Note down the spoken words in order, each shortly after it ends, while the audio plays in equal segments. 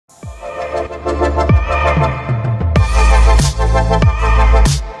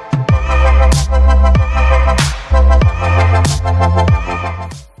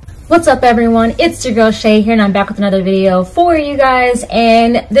What's up everyone, it's your girl Shay here and I'm back with another video for you guys,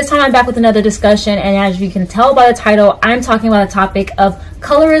 and this time I'm back with another discussion. And as you can tell by the title, I'm talking about a topic of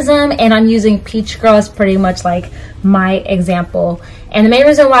colorism, and I'm using Peach Girl as pretty much like my example. And the main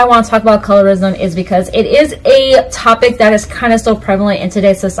reason why I want to talk about colorism is because it is a topic that is kind of so prevalent in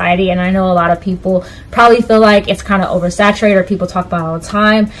today's society, and I know a lot of people probably feel like it's kind of oversaturated or people talk about it all the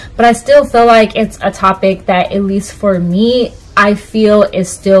time, but I still feel like it's a topic that, at least for me, I feel is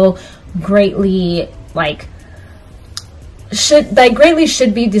still greatly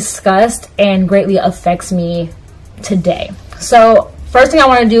should be discussed and greatly affects me today. So first thing I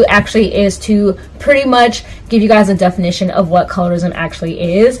want to do actually is to pretty much give you guys a definition of what colorism actually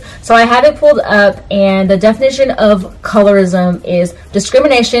is. So I have it pulled up, and the definition of colorism is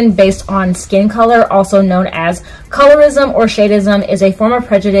discrimination based on skin color, also known as colorism or shadism, is a form of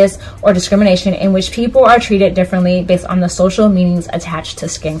prejudice or discrimination in which people are treated differently based on the social meanings attached to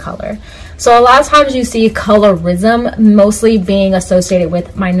skin color. So a lot of times you see colorism mostly being associated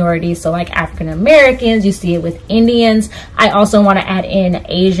with minorities, so like African Americans, you see it with Indians. I also want to add in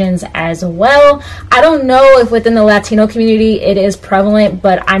Asians as well. I don't know if within the Latino community it is prevalent,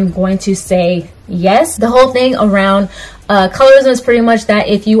 but I'm going to say yes. The whole thing around colorism is pretty much that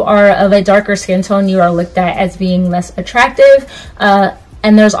if you are of a darker skin tone, you are looked at as being less attractive.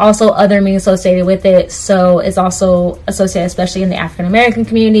 And there's also other meanings associated with it. So it's also associated, especially in the African American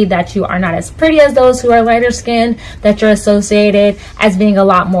community, that you are not as pretty as those who are lighter skinned, that you're associated as being a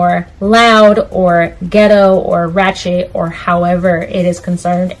lot more loud or ghetto or ratchet or however it is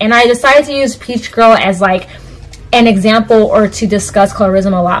concerned. And I decided to use Peach Girl as like an example or to discuss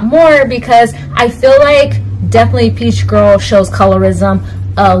colorism a lot more, because I feel like definitely Peach Girl shows colorism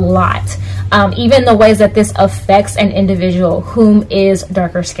a lot. Even the ways that this affects an individual whom is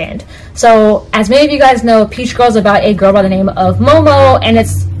darker skinned. So as many of you guys know, Peach Girl is about a girl by the name of Momo, and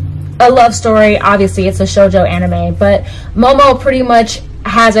it's a love story. Obviously it's a shoujo anime, but Momo pretty much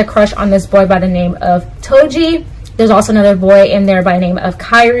has a crush on this boy by the name of Toji. There's also another boy in there by the name of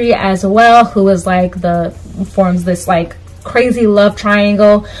Kairi as well, who is like forms this like crazy love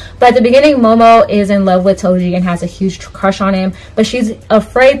triangle. But at the beginning, Momo is in love with Toji and has a huge crush on him, but she's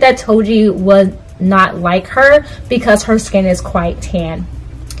afraid that Toji would not like her because her skin is quite tan.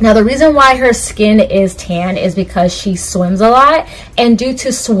 Now, the reason why her skin is tan is because she swims a lot, and due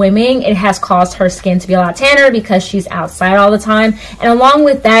to swimming, it has caused her skin to be a lot tanner because she's outside all the time. And along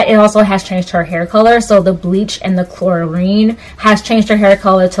with that, it also has changed her hair color. So the bleach and the chlorine has changed her hair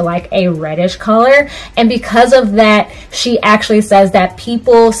color to like a reddish color. And because of that, she actually says that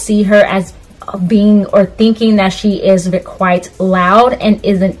people see her as being or thinking that she is quite loud and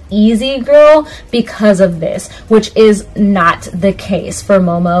is an easy girl because of this, which is not the case for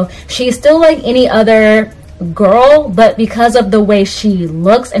Momo. She's still like any other girl, but because of the way she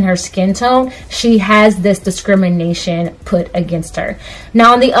looks and her skin tone, she has this discrimination put against her.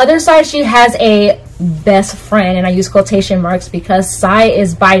 Now on the other side, she has a best friend, and I use quotation marks because Sai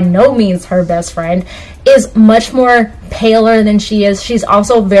is by no means her best friend, is much more paler than she is. She's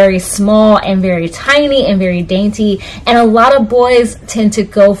also very small and very tiny and very dainty, and a lot of boys tend to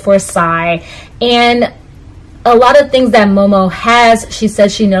go for Sai. And a lot of things that Momo has, she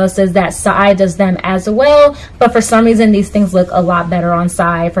says she notices that Sai does them as well, but for some reason these things look a lot better on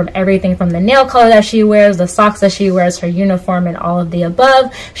Sai, from everything from the nail color that she wears, the socks that she wears, her uniform, and all of the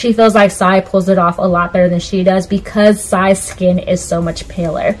above. She feels like Sai pulls it off a lot better than she does because Sai's skin is so much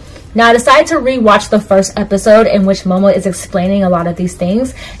paler. Now, I decided to rewatch the first episode in which Momo is explaining a lot of these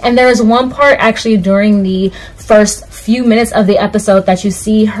things, and there is one part actually during the first few minutes of the episode that you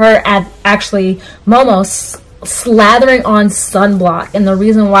see her Momo slathering on sunblock. And the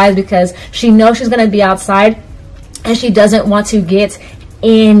reason why is because she knows she's going to be outside and she doesn't want to get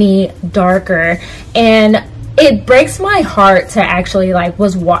any darker. And it breaks my heart to actually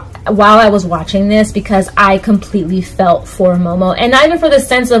while I was watching this, because I completely felt for Momo, and not even for the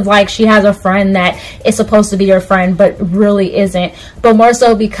sense of like she has a friend that is supposed to be her friend but really isn't, but more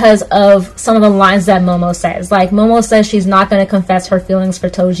so because of some of the lines that Momo says. Like Momo says she's not going to confess her feelings for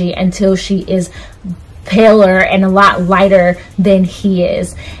Toji until she is paler and a lot lighter than he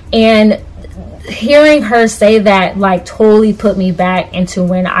is. And hearing her say that like totally put me back into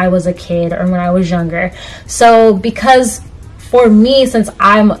when I was a kid or when I was younger. So because for me, since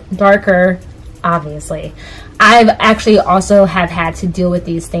I'm darker, obviously, I've actually also have had to deal with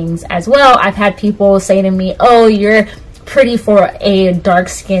these things as well. I've had people say to me, oh, you're pretty for a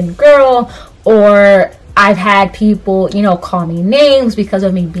dark-skinned girl, or I've had people, you know, call me names because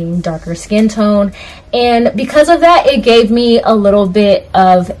of me being darker skin tone. And because of that, it gave me a little bit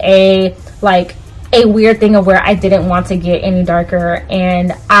of a like a weird thing of where I didn't want to get any darker,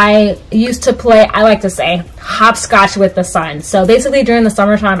 and I used to play, I like to say, hopscotch with the sun. So basically during the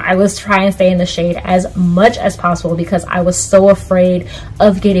summertime, I was trying to stay in the shade as much as possible because I was so afraid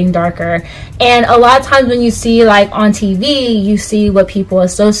of getting darker. And a lot of times when you see like on TV, you see what people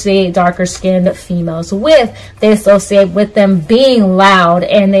associate darker skinned females with. They associate with them being loud,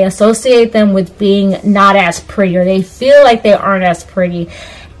 and they associate them with being not as pretty, or they feel like they aren't as pretty.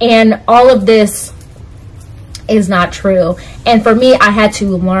 And all of this is not true. And for me, I had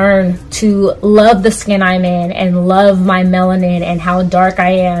to learn to love the skin I'm in and love my melanin and how dark I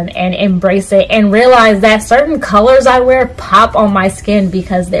am and embrace it, and realize that certain colors I wear pop on my skin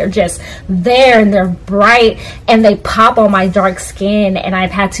because they're just there and they're bright and they pop on my dark skin. And I've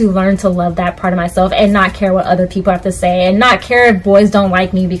had to learn to love that part of myself and not care what other people have to say, and not care if boys don't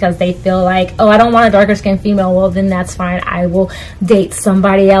like me because they feel like, oh, I don't want a darker skinned female. Well, then that's fine. I will date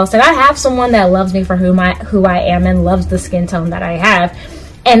somebody else. And I have someone that loves me for who I am and loves the skin tone that I have.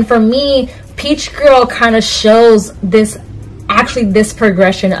 And for me, Peach Girl kind of shows this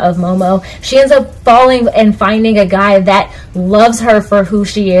progression of Momo. She ends up falling and finding a guy that loves her for who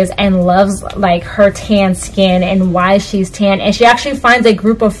she is and loves like her tan skin and why she's tan. And she actually finds a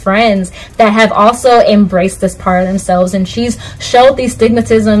group of friends that have also embraced this part of themselves, and she's showed these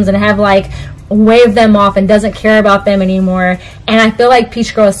stigmatisms and have like waved them off and doesn't care about them anymore. And I feel like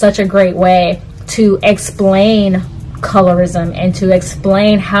Peach Girl is such a great way to explain colorism and to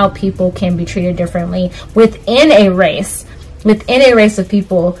explain how people can be treated differently within a race of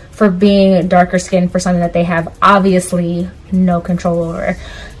people for being darker skinned for something that they have obviously no control over.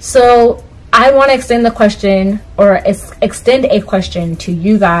 So I want to extend the question, or extend a question to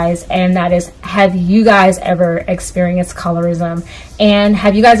you guys, and that is, have you guys ever experienced colorism? And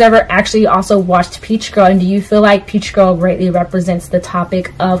have you guys ever actually also watched Peach Girl? And do you feel like Peach Girl greatly represents the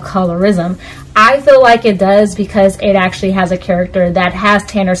topic of colorism? I feel like it does, because it actually has a character that has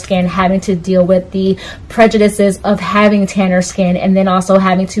tanner skin, having to deal with the prejudices of having tanner skin, and then also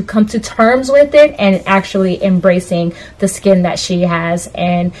having to come to terms with it and actually embracing the skin that she has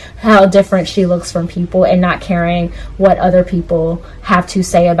and how different she looks from people, and not caring what other people have to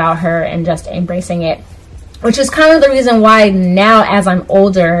say about her and just embracing it. Which is kind of the reason why now, as I'm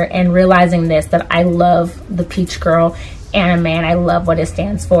older and realizing this, that I love the Peach Girl anime and I love what it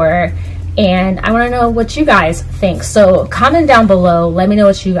stands for. And I want to know what you guys think. So comment down below. Let me know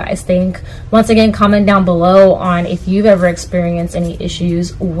what you guys think. Once again, comment down below on if you've ever experienced any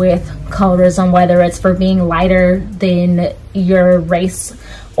issues with colorism, whether it's for being lighter than your race,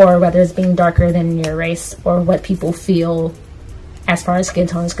 or whether it's being darker than your race, or what people feel as far as skin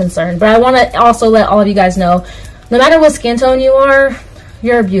tone is concerned. But I want to also let all of you guys know, no matter what skin tone you are,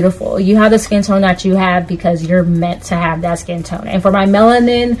 you're beautiful. You have the skin tone that you have because you're meant to have that skin tone. And for my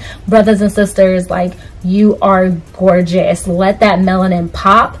melanin brothers and sisters, like, you are gorgeous. Let that melanin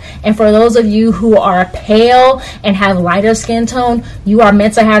pop. And for those of you who are pale and have lighter skin tone, you are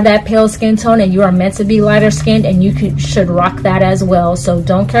meant to have that pale skin tone, and you are meant to be lighter skinned, and you should rock that as well. So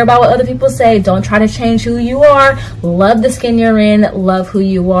don't care about what other people say. Don't try to change who you are. Love the skin you're in, love who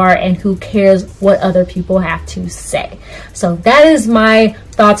you are, and who cares what other people have to say. So that is my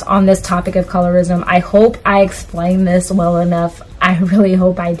thoughts on this topic of colorism. I hope I explained this well enough. I really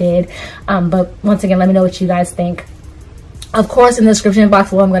hope I did. But once again, let me know what you guys think. Of course, in the description box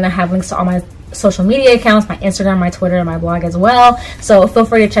below, I'm going to have links to all my social media accounts, my Instagram, my Twitter, and my blog as well. So feel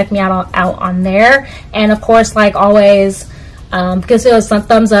free to check me out on there. And of course, like always, give us a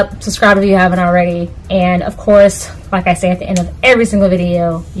thumbs up, subscribe if you haven't already. And of course, like I say at the end of every single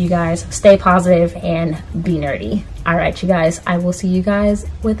video, you guys stay positive and be nerdy. All right, you guys, I will see you guys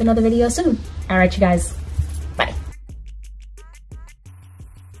with another video soon. All right, you guys.